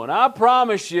And I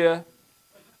promise you,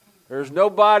 there's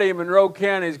nobody in Monroe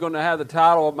County who's going to have the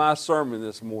title of my sermon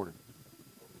this morning.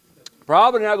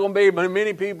 Probably not going to be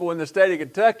many people in the state of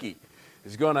Kentucky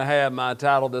is going to have my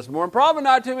title this morning. Probably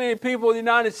not too many people in the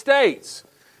United States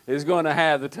is going to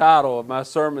have the title of my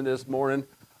sermon this morning.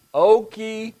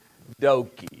 Okie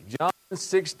Dokie. John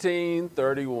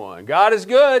 16:31. God is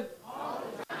good.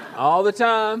 All the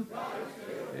time.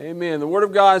 Amen. The Word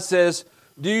of God says,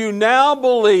 "Do you now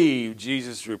believe?"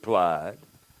 Jesus replied.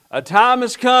 "A time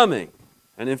is coming,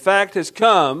 and in fact has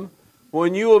come,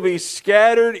 when you will be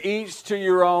scattered each to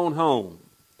your own home.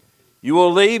 You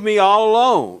will leave me all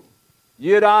alone,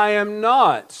 yet I am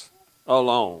not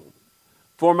alone,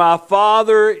 for my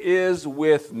Father is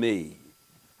with me.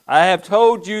 I have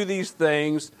told you these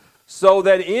things so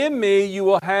that in me you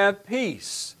will have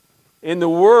peace. In the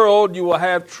world you will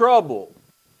have trouble,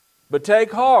 but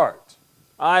take heart,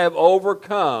 I have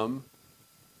overcome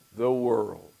the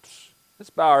world." Let's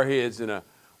bow our heads in a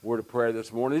word of prayer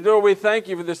this morning. Lord, we thank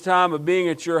you for this time of being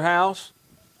at your house.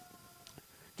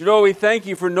 Lord, we thank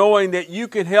you for knowing that you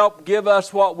can help give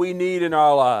us what we need in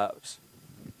our lives.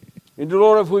 And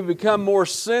Lord, if we become more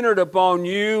centered upon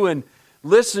you and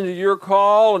listen to your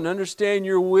call and understand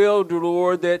your will, dear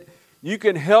Lord, that you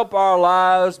can help our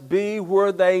lives be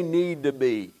where they need to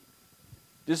be.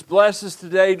 Just bless us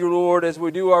today, dear Lord, as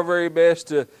we do our very best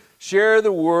to share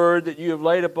the word that you have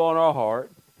laid upon our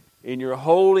heart. In your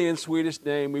holy and sweetest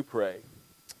name we pray.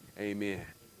 Amen.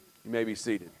 You may be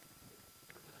seated.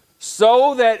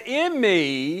 So that in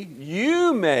me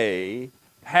you may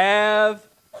have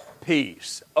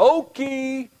peace.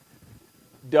 Okie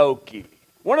Dokie.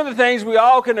 One of the things we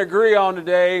all can agree on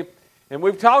today, and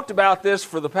we've talked about this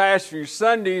for the past few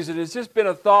Sundays, and it's just been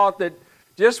a thought that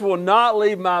just will not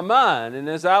leave my mind. And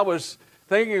as I was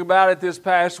thinking about it this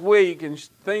past week and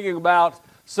thinking about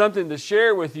something to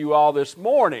share with you all this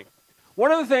morning,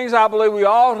 one of the things I believe we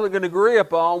all can agree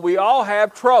upon, we all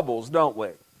have troubles, don't we?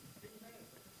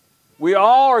 We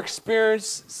all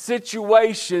experience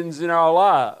situations in our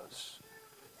lives,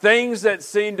 things that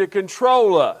seem to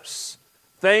control us,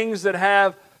 things that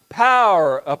have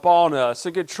power upon us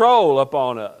and control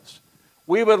upon us.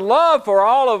 We would love for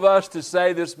all of us to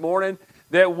say this morning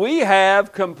that we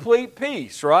have complete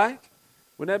peace, right?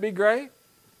 Wouldn't that be great?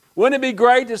 Wouldn't it be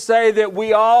great to say that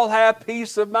we all have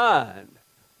peace of mind?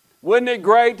 Wouldn't it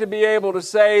great to be able to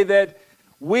say that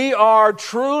we are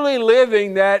truly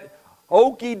living that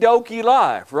okie dokie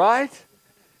life, right?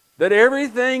 That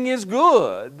everything is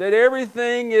good, that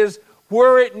everything is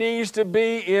where it needs to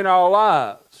be in our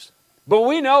lives. But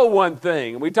we know one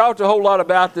thing, and we talked a whole lot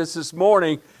about this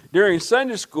morning during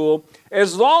Sunday school.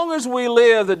 As long as we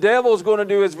live, the devil is going to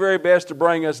do his very best to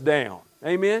bring us down.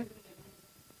 Amen?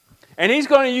 And he's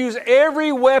going to use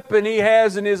every weapon he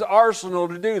has in his arsenal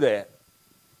to do that.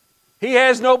 He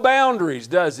has no boundaries,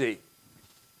 does he?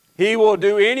 He will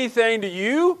do anything to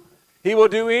you. He will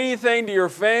do anything to your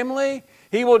family.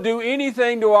 He will do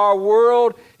anything to our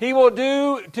world. He will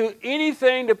do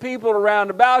anything to people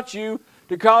around about you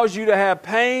to cause you to have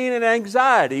pain and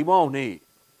anxiety, won't he?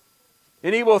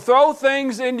 And he will throw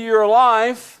things into your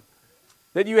life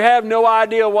that you have no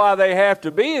idea why they have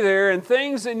to be there, and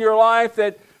things in your life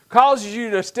that causes you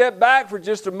to step back for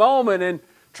just a moment and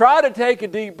try to take a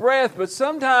deep breath, but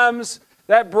sometimes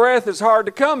that breath is hard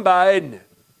to come by, isn't it?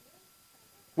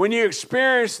 When you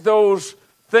experience those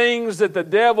things that the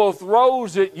devil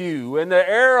throws at you and the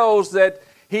arrows that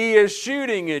he is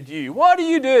shooting at you, what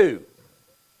do?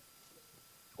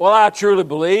 Well, I truly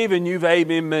believe, and you've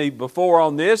amen me before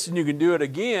on this, and you can do it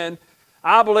again,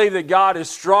 I believe that God is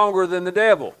stronger than the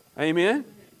devil. Amen?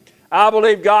 I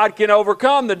believe God can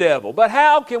overcome the devil. But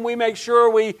how can we make sure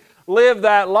we live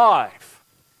that life?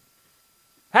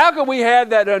 How can we have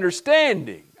that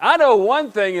understanding? I know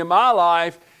one thing in my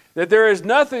life, that there is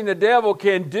nothing the devil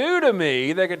can do to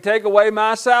me that can take away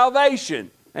my salvation.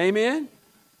 Amen?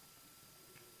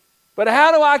 But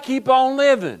how do I keep on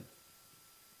living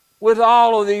with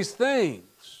all of these things?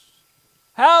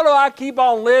 How do I keep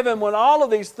on living when all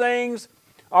of these things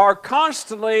are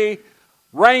constantly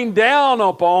rained down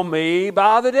upon me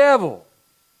by the devil?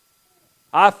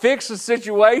 I fix the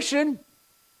situation.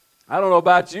 I don't know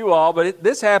about you all, but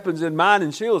this happens in mine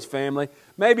and Sheila's family.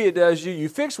 Maybe it does you. You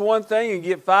fix one thing and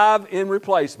get 5 in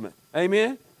replacement.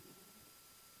 Amen?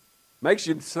 Makes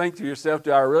you think to yourself,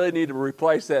 do I really need to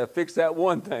replace that, fix that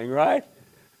one thing, right?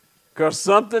 Because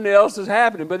something else is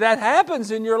happening. But that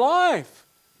happens in your life.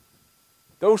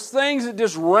 Those things that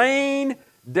just rain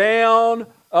down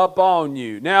upon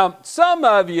you. Now, some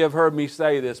of you have heard me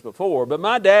say this before, but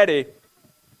my daddy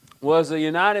was a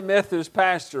United Methodist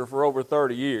pastor for over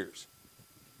 30 years.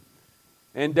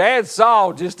 And Dad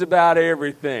saw just about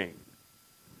everything.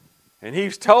 And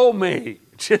he's told me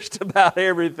just about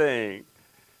everything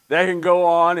that can go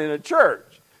on in a church.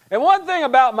 And one thing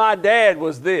about my dad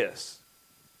was this.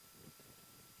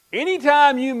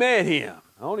 Anytime you met him,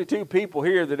 only two people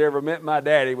here that ever met my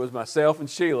daddy was myself and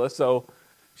Sheila, so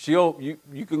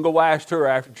you can go ask her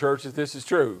after church if this is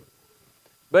true.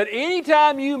 But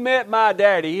anytime you met my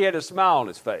daddy, he had a smile on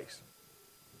his face.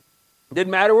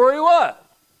 Didn't matter where he was.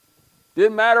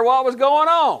 Didn't matter what was going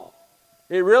on.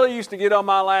 It really used to get on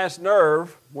my last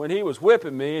nerve when he was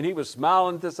whipping me and he was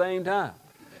smiling at the same time.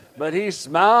 But he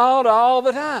smiled all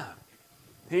the time.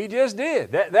 He just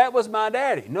did. That was my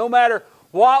daddy, no matter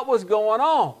what was going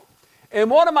on. And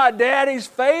one of my daddy's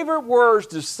favorite words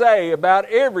to say about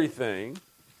everything,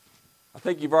 I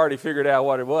think you've already figured out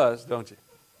what it was, don't you?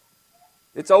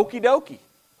 It's Okie Dokie.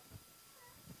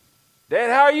 Dad,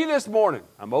 how are you this morning?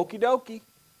 I'm Okie Dokie.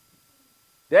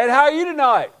 Dad, how are you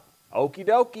tonight? Okie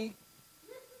Dokie.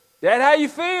 Dad, how you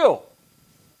feel?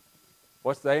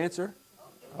 What's the answer?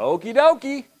 Okie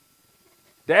Dokie.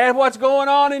 Dad, what's going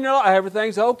on in your life?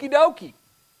 Everything's okie dokie.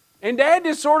 And Dad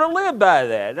just sort of lived by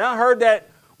that. And I heard that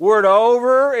word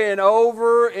over and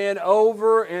over and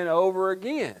over and over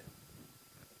again.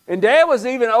 And Dad was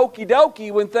even okie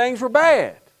dokie when things were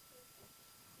bad.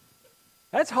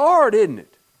 That's hard, isn't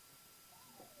it?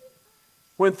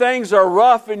 When things are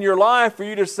rough in your life for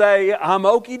you to say, I'm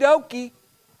okie dokie.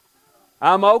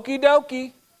 I'm okie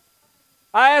dokie.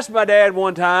 I asked my dad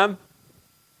one time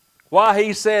why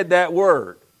he said that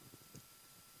word.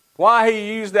 Why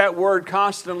he used that word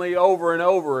constantly over and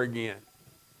over again.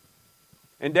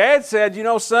 And Dad said, you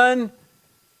know, son,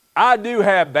 I do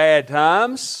have bad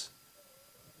times.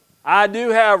 I do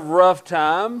have rough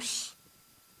times.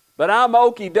 But I'm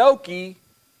okie dokie.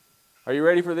 Are you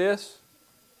ready for this?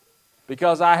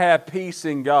 Because I have peace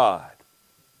in God.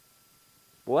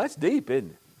 Well, that's deep,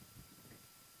 isn't it?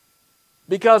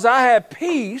 Because I have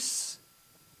peace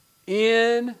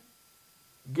in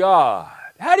God.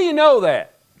 How do you know that?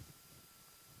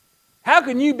 How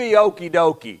can you be okie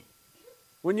dokie?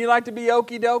 Wouldn't you like to be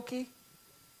okie dokie?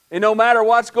 And no matter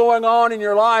what's going on in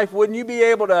your life, wouldn't it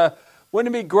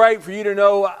be great for you to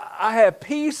know I have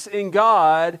peace in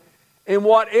God, and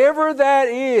whatever that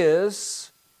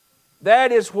is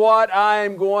what I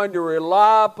am going to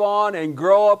rely upon and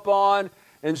grow upon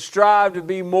and strive to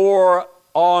be more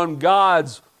on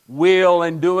God's will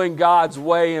and doing God's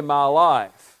way in my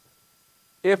life.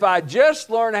 If I just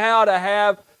learn how to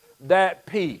have that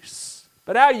peace.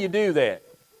 But how do you do that?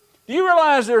 Do you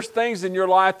realize there's things in your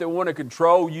life that want to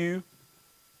control you?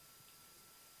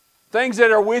 Things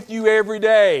that are with you every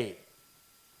day.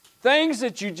 Things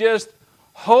that you just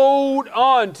hold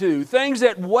on to. Things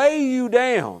that weigh you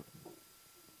down.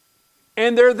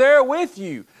 And they're there with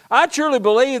you. I truly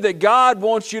believe that God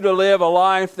wants you to live a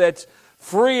life that's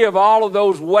free of all of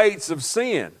those weights of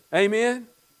sin. Amen?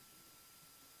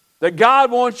 That God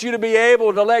wants you to be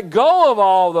able to let go of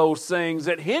all those things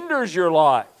that hinders your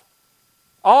life.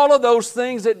 All of those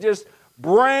things that just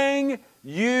bring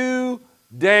you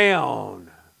down.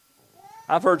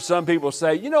 I've heard some people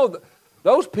say, you know,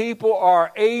 those people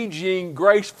are aging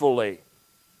gracefully.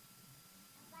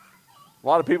 A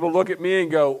lot of people look at me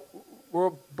and go,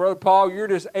 well, Brother Paul, you're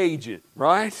just aging,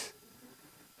 right?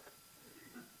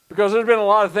 Because there's been a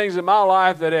lot of things in my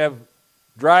life that have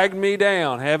dragged me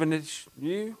down, haven't it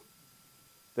you?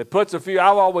 That puts I've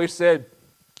always said,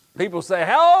 people say,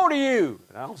 how old are you?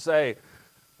 And I'll say,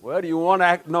 well, do you want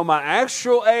to know my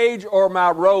actual age or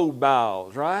my road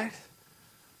miles, right?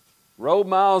 Road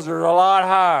miles are a lot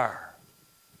higher.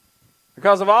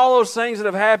 Because of all those things that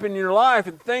have happened in your life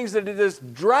and things that have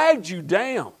just dragged you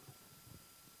down.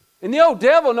 And the old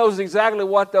devil knows exactly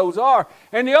what those are.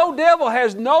 And the old devil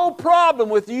has no problem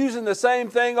with using the same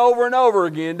thing over and over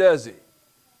again, does he?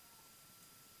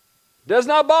 Does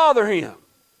not bother him.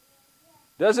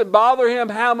 Doesn't bother him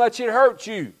how much it hurts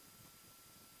you.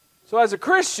 So as a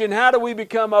Christian, how do we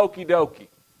become okie dokie?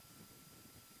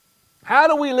 How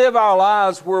do we live our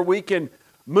lives where we can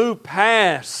move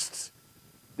past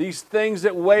these things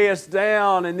that weigh us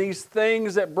down and these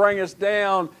things that bring us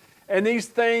down and these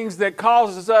things that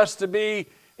causes us to be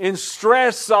in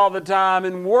stress all the time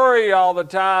and worry all the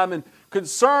time and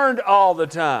concerned all the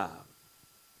time?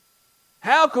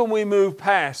 How can we move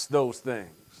past those things?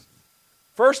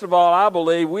 First of all, I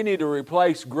believe we need to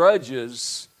replace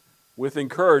grudges with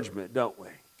encouragement, don't we?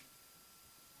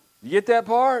 You get that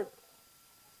part?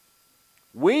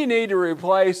 We need to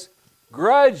replace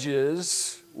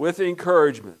grudges with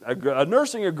encouragement.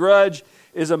 Nursing a grudge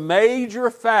is a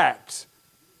major fact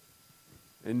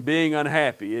in being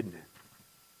unhappy, isn't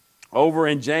it? Over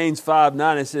in James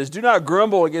 5:9 it says, "Do not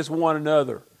grumble against one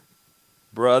another,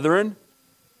 brethren,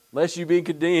 lest you be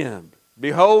condemned.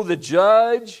 Behold, the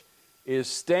judge is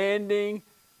standing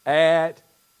at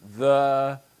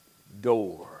the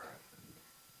door."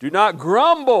 Do not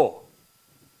grumble.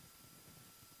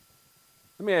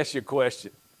 Let me ask you a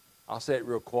question. I'll say it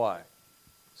real quiet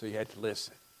so you have to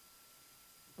listen.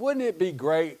 Wouldn't it be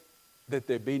great that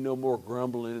there be no more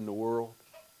grumbling in the world?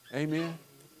 Amen?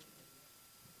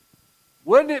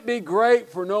 Wouldn't it be great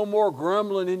for no more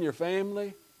grumbling in your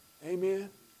family? Amen?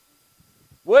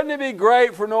 Wouldn't it be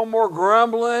great for no more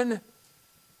grumbling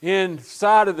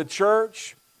inside of the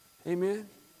church? Amen?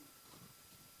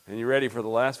 And you ready for the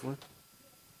last one?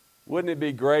 Wouldn't it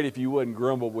be great if you wouldn't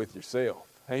grumble with yourself?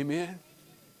 Amen?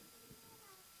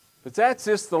 But that's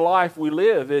just the life we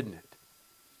live, isn't it?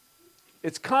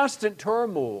 It's constant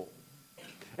turmoil.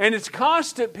 And it's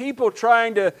constant people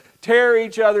trying to tear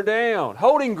each other down,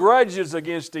 holding grudges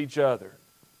against each other.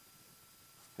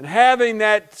 And having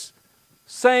that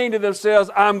saying to themselves,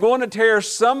 I'm going to tear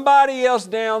somebody else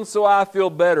down so I feel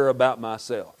better about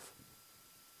myself.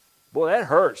 Boy, that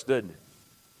hurts, doesn't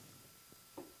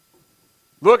it?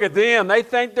 Look at them. They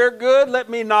think they're good. Let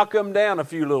me knock them down a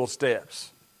few little steps.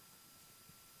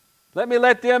 Let me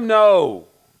let them know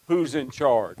who's in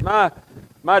charge.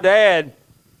 My dad,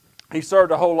 he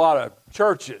served a whole lot of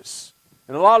churches.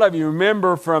 And a lot of you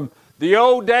remember from the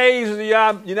old days of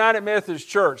the United Methodist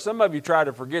Church. Some of you try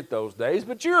to forget those days,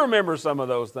 but you remember some of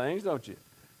those things, don't you?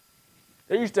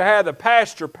 They used to have the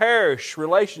pastor-parish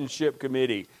relationship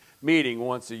committee meeting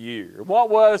once a year. What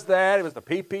was that? It was the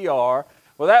PPR.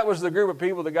 Well, that was the group of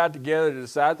people that got together to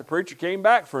decide the preacher came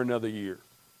back for another year.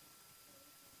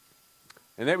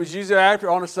 And that was usually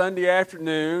on a Sunday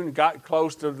afternoon, got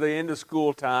close to the end of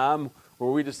school time, where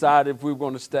we decided if we were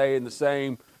going to stay in the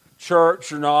same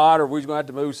church or not, or we was going to have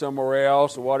to move somewhere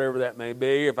else, or whatever that may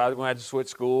be, if I was going to have to switch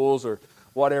schools, or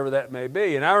whatever that may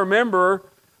be. And I remember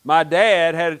my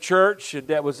dad had a church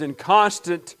that was in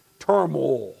constant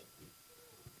turmoil.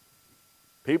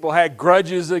 People had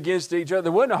grudges against each other.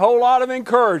 There wasn't a whole lot of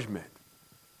encouragement.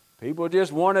 People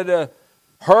just wanted to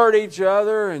hurt each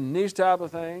other and these type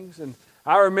of things. And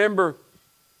I remember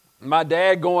my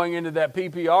dad going into that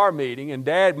PPR meeting, and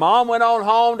Mom went on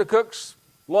home to cook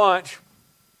lunch.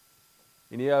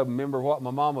 And you remember what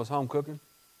my mom was home cooking?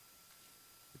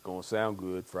 It's going to sound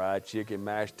good. Fried chicken,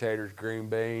 mashed taters, green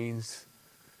beans,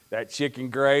 that chicken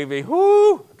gravy.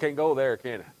 Whoo! I can't go there,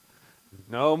 can I?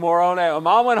 No more on that.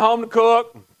 Mom went home to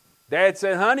cook. Dad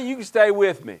said, honey, you can stay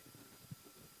with me.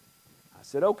 I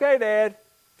said, okay, Dad.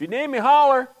 If you need me,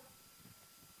 holler.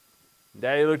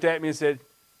 Daddy looked at me and said,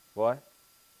 what?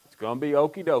 It's going to be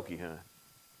Okie Dokie, huh?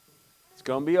 It's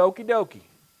going to be Okie Dokie.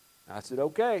 I said,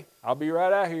 okay, I'll be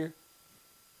right out here.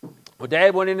 Well,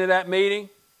 Dad went into that meeting.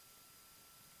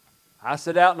 I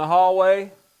sat out in the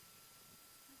hallway.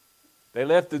 They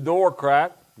left the door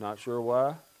cracked. Not sure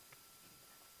why.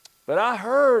 But I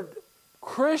heard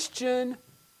Christian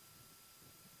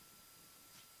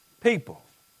people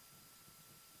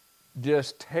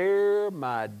just tear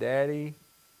my daddy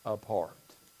apart.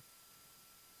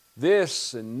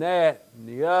 This and that and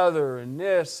the other and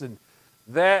this and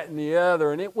that and the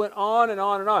other. And it went on and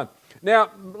on and on. Now,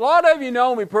 a lot of you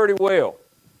know me pretty well.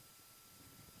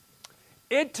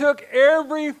 It took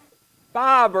every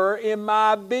fiber in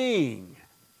my being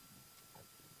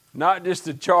not just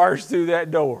to charge through that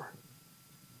door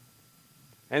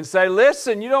and say,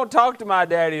 listen, you don't talk to my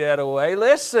daddy that way.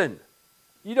 Listen,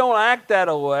 you don't act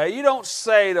that way. You don't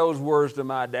say those words to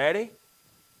my daddy.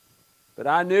 But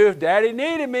I knew if Daddy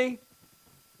needed me,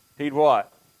 he'd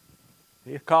what?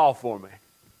 He'd call for me.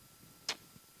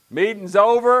 Meeting's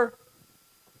over.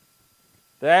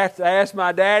 I have to ask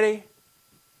my daddy,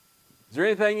 is there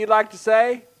anything you'd like to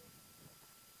say?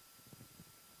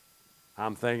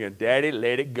 I'm thinking, Daddy,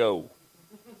 let it go.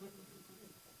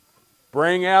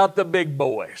 Bring out the big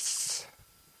boys.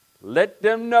 Let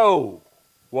them know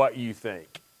what you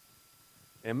think.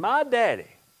 And my daddy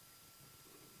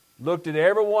looked at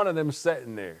every one of them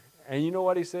sitting there. And you know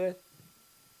what he said?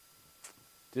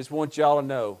 Just want y'all to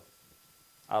know,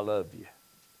 I love you.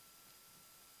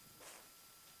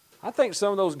 I think some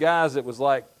of those guys that was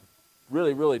like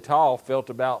really, really tall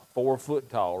felt about 4 foot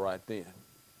tall right then.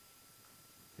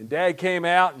 And Dad came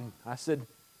out and I said,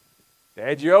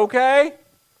 Dad, you okay?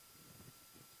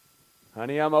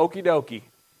 Honey, I'm Okie Dokie.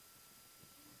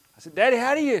 I said, Daddy,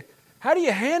 how do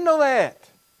you handle that?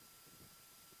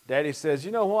 Daddy says,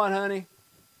 you know what, honey?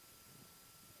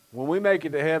 When we make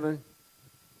it to heaven,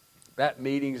 that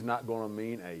meeting's not going to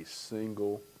mean a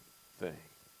single thing.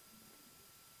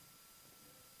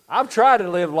 I've tried to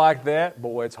live like that.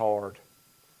 Boy, it's hard.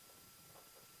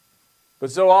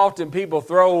 But so often people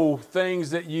throw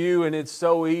things at you, and it's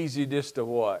so easy just to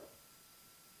what?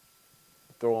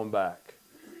 Throw them back.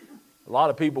 A lot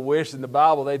of people wish in the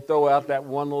Bible they'd throw out that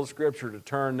one little scripture to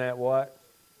turn that what?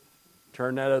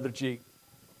 Turn that other cheek.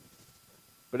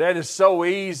 But that is so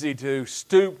easy to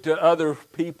stoop to other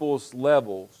people's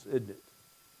levels, isn't it?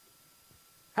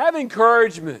 Have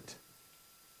encouragement.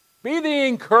 Be the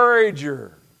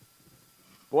encourager.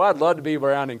 Boy, I'd love to be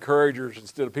around encouragers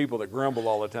instead of people that grumble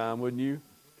all the time, wouldn't you?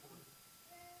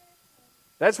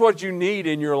 That's what you need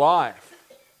in your life.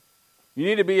 You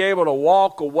need to be able to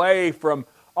walk away from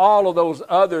all of those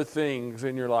other things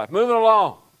in your life. Moving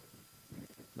along.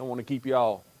 Don't want to keep you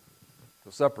all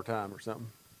till supper time or something.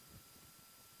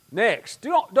 Next,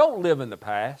 don't live in the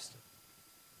past.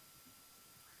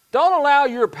 Don't allow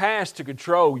your past to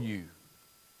control you.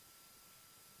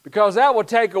 Because that will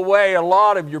take away a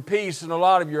lot of your peace and a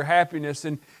lot of your happiness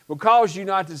and will cause you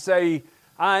not to say,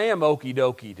 I am Okie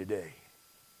Dokie today.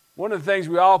 One of the things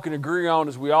we all can agree on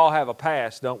is we all have a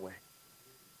past, don't we?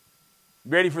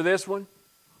 Ready for this one?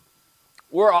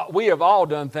 We have all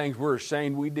done things we're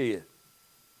ashamed we did.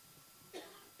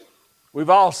 We've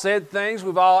all said things,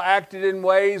 we've all acted in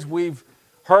ways, we've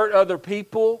hurt other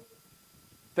people,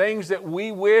 things that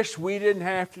we wish we didn't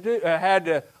have to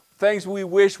do, things we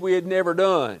wish we had never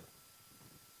done.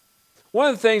 One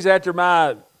of the things after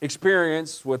my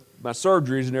experience with my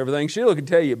surgeries and everything, Sheila can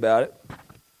tell you about it,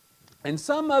 and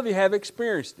some of you have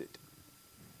experienced it.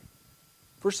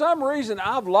 For some reason,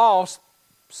 I've lost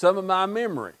some of my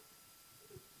memory.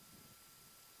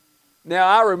 Now,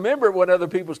 I remember it when other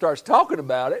people start talking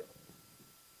about it,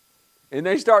 and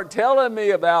they start telling me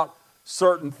about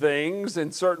certain things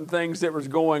and certain things that was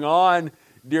going on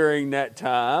during that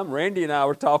time. Randy and I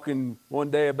were talking one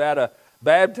day about a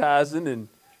baptizing, and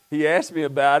he asked me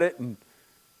about it, and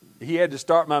he had to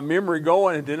start my memory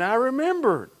going, and then I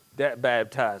remembered that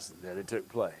baptizing that it took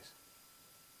place.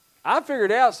 I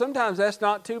figured out sometimes that's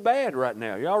not too bad right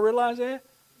now. Y'all realize that?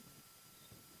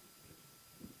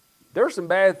 There's some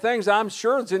bad things I'm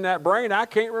sure it's in that brain. I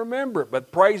can't remember it, but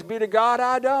praise be to God,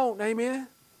 I don't. Amen?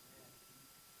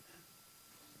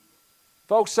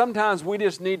 Folks, sometimes we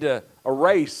just need to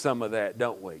erase some of that,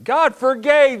 don't we? God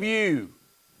forgave you.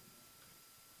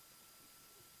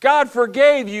 God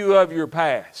forgave you of your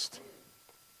past.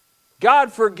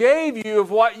 God forgave you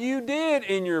of what you did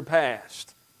in your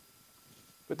past.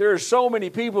 But there are so many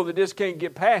people that just can't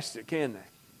get past it, can they?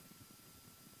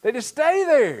 They just stay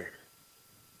there.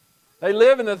 They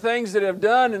live in the things that have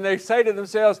done, and they say to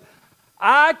themselves,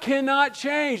 I cannot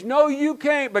change. No, you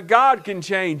can't, but God can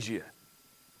change you.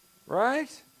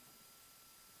 Right?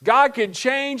 God can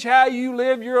change how you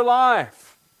live your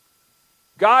life.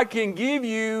 God can give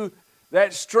you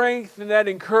that strength and that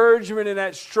encouragement and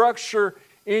that structure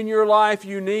in your life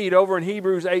you need. Over in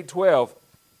Hebrews 8:12.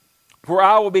 For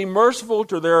I will be merciful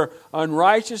to their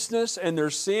unrighteousness and their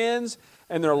sins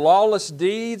and their lawless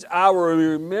deeds. I will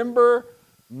remember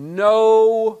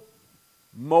no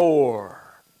more.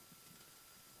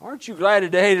 Aren't you glad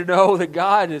today to know that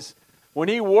God is, when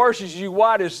He washes you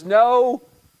white as snow,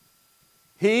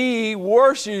 He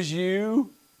washes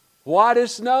you white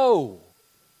as snow.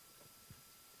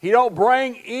 He don't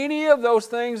bring any of those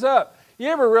things up. You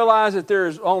ever realize that there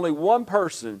is only one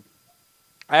person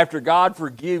after God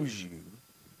forgives you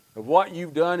of what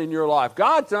you've done in your life?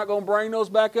 God's not going to bring those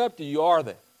back up to you, are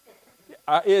they?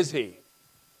 Is He?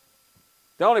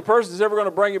 The only person that's ever going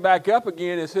to bring it back up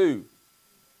again is who?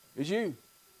 Is you.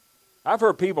 I've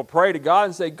heard people pray to God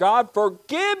and say, God,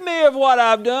 forgive me of what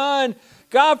I've done.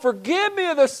 God, forgive me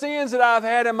of the sins that I've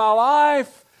had in my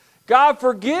life. God,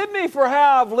 forgive me for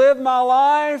how I've lived my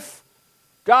life.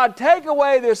 God, take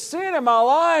away this sin in my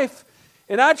life.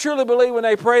 And I truly believe when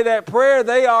they pray that prayer,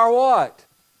 they are what?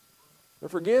 They're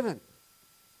forgiven.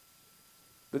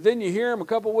 But then you hear them a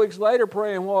couple weeks later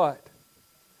praying what?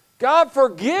 God,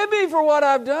 forgive me for what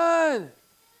I've done.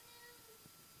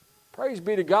 Praise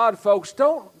be to God, folks.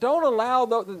 Don't allow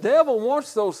the devil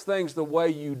wants those things to weigh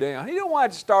you down. He don't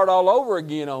want to start all over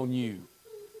again on you.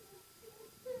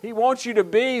 He wants you to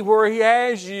be where He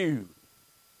has you.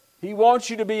 He wants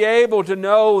you to be able to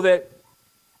know that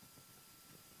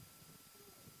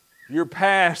your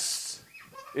past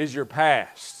is your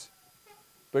past,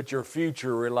 but your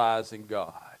future relies in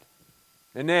God.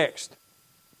 And next,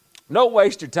 don't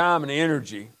waste your time and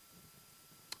energy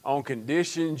on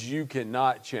conditions you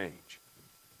cannot change.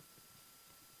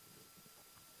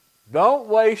 Don't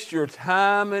waste your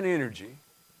time and energy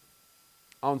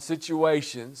on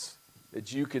situations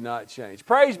that you cannot change.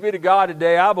 Praise be to God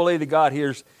today. I believe that God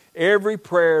hears every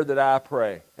prayer that I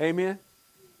pray. Amen?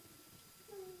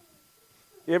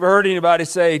 You ever heard anybody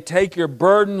say, take your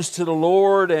burdens to the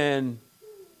Lord and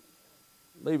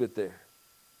leave it there?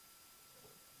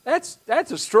 That's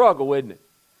a struggle, isn't it?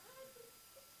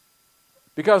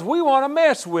 Because we want to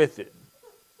mess with it.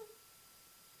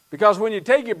 Because when you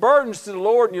take your burdens to the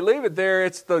Lord and you leave it there,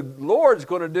 it's the Lord's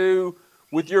going to do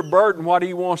with your burden what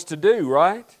He wants to do,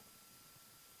 right?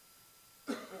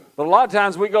 But a lot of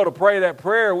times we go to pray that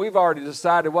prayer, we've already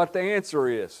decided what the answer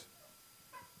is.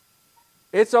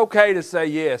 It's okay to say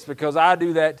yes, because I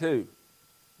do that too.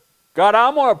 God,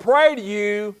 I'm going to pray to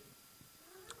you,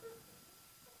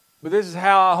 but this is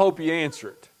how I hope you answer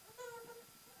it.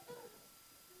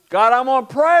 God, I'm going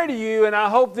to pray to you, and I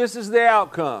hope this is the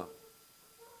outcome.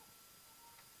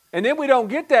 And then we don't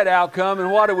get that outcome,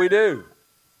 and what do?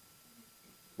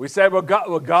 We say, well,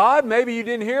 God, maybe you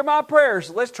didn't hear my prayer,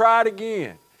 so let's try it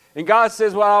again. And God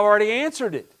says, well, I've already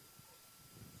answered it.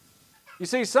 You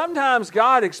see, sometimes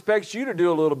God expects you to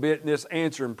do a little bit in this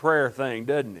answering prayer thing,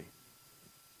 doesn't He?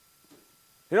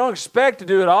 He don't expect to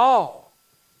do it all.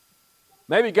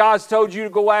 Maybe God's told you to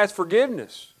go ask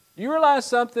forgiveness. Do you realize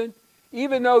something?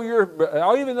 Even though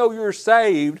you're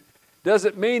saved,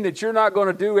 doesn't mean that you're not going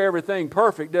to do everything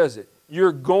perfect, does it?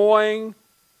 You're going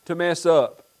to mess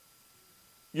up.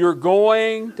 You're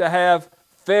going to have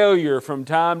failure from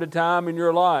time to time in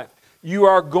your life. You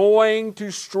are going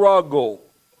to struggle.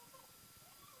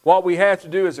 What we have to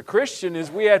do as a Christian is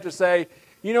we have to say,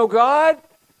 you know, God,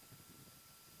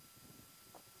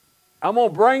 I'm going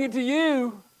to bring it to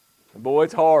you. And boy,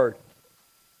 it's hard.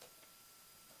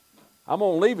 I'm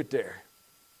going to leave it there.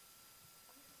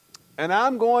 And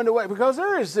I'm going to wait, because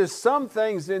there is just some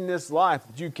things in this life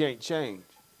that you can't change.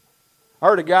 I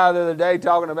heard a guy the other day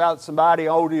talking about somebody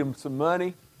owed him some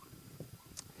money.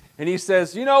 And he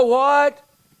says, you know what?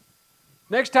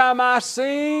 Next time I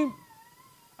see him,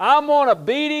 I'm going to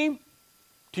beat him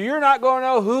till you're not going to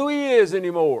know who he is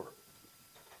anymore.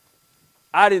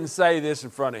 I didn't say this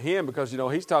in front of him because, you know,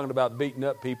 he's talking about beating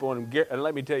up people. And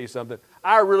let me tell you something.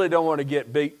 I really don't want to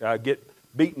get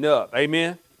beaten up.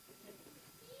 Amen?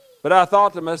 But I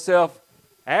thought to myself,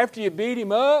 after you beat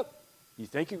him up, you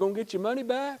think you're going to get your money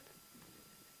back?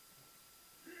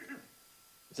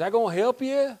 Is that going to help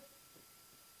you?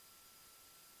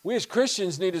 We as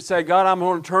Christians need to say, God, I'm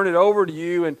going to turn it over to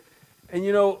you. And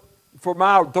you know, for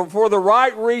the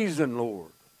right reason,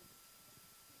 Lord.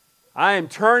 I am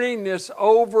turning this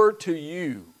over to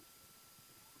you.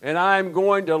 And I am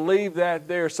going to leave that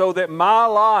there so that my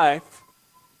life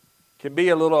can be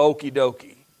a little okie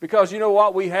dokie. Because you know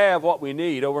what? We have what we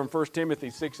need. Over in 1 Timothy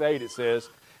 6:8 it says,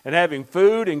 and having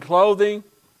food and clothing,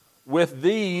 with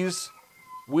these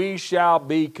we shall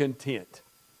be content.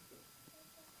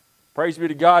 Praise be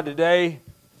to God today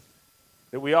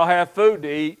that we all have food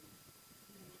to eat.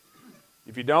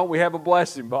 If you don't, we have a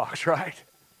blessing box, right?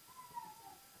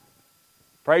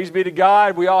 Praise be to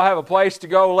God, we all have a place to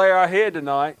go lay our head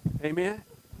tonight. Amen?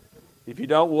 If you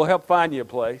don't, we'll help find you a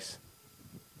place.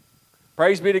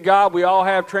 Praise be to God, we all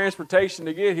have transportation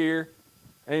to get here.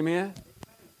 Amen?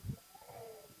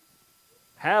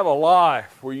 Have a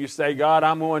life where you say, God,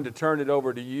 I'm going to turn it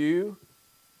over to you.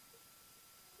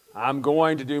 I'm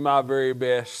going to do my very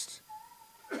best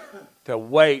to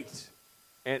wait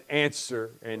and answer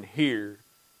and hear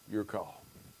your call.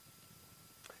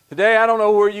 Today, I don't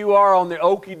know where you are on the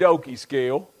Okie Dokie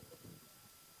scale.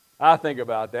 I think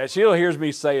about that. Sheila hears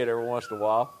me say it every once in a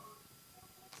while.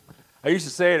 I used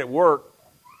to say it at work,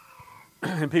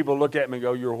 and people look at me and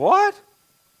go, you're what?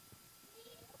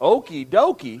 Okie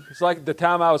Dokie? It's like the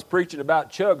time I was preaching about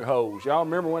chug holes. Y'all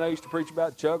remember when I used to preach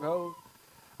about chug holes?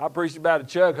 I preached about a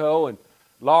chug hole, and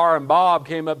Laura and Bob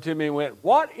came up to me and went,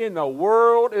 what in the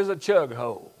world is a chug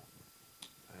hole?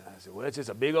 And I said, well, it's just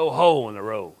a big old hole in the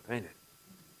road, ain't it?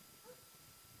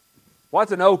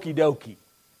 What's an okie dokie?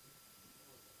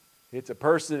 It's a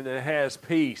person that has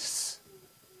peace.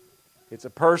 It's a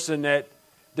person that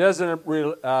doesn't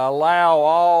allow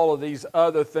all of these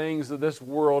other things of this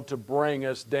world to bring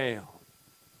us down.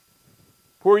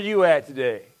 Where are you at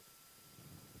today?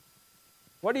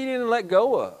 What do you need to let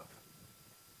go of?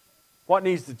 What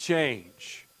needs to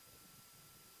change?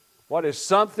 What is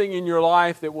something in your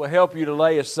life that will help you to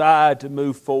lay aside to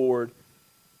move forward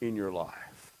in your life?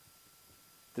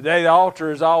 Today the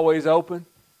altar is always open.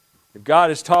 If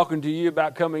God is talking to you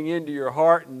about coming into your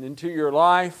heart and into your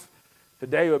life,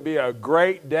 today would be a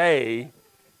great day.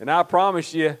 And I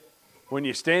promise you, when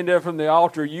you stand up from the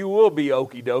altar, you will be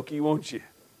okie dokie, won't you?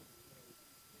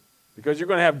 Because you're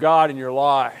going to have God in your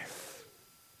life.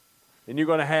 And you're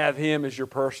going to have Him as your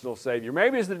personal Savior.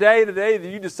 Maybe it's the day today that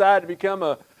you decide to become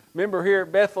a member here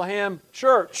at Bethlehem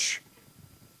Church.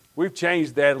 We've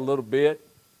changed that a little bit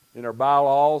in our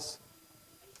bylaws.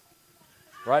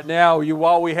 Right now,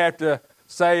 all we have to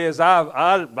say is,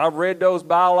 I've read those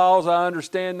bylaws, I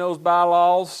understand those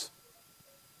bylaws,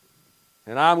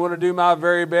 and I'm going to do my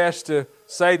very best to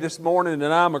say this morning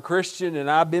that I'm a Christian and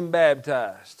I've been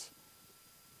baptized.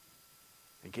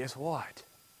 And guess what?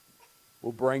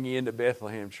 We'll bring you into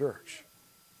Bethlehem Church.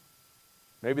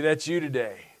 Maybe that's you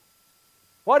today.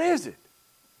 What is it?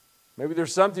 Maybe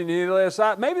there's something you need to let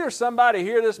aside. Maybe there's somebody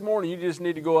here this morning you just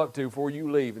need to go up to before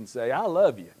you leave and say, I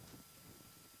love you.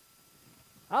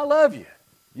 I love you.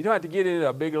 You don't have to get into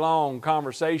a big, long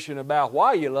conversation about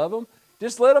why you love them.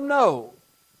 Just let them know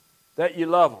that you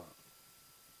love them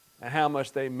and how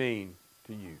much they mean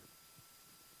to you.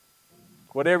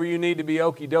 Whatever you need to be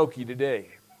okie dokie today,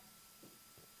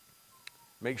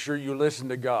 make sure you listen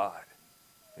to God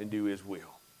and do His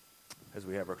will as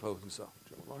we have our closing song.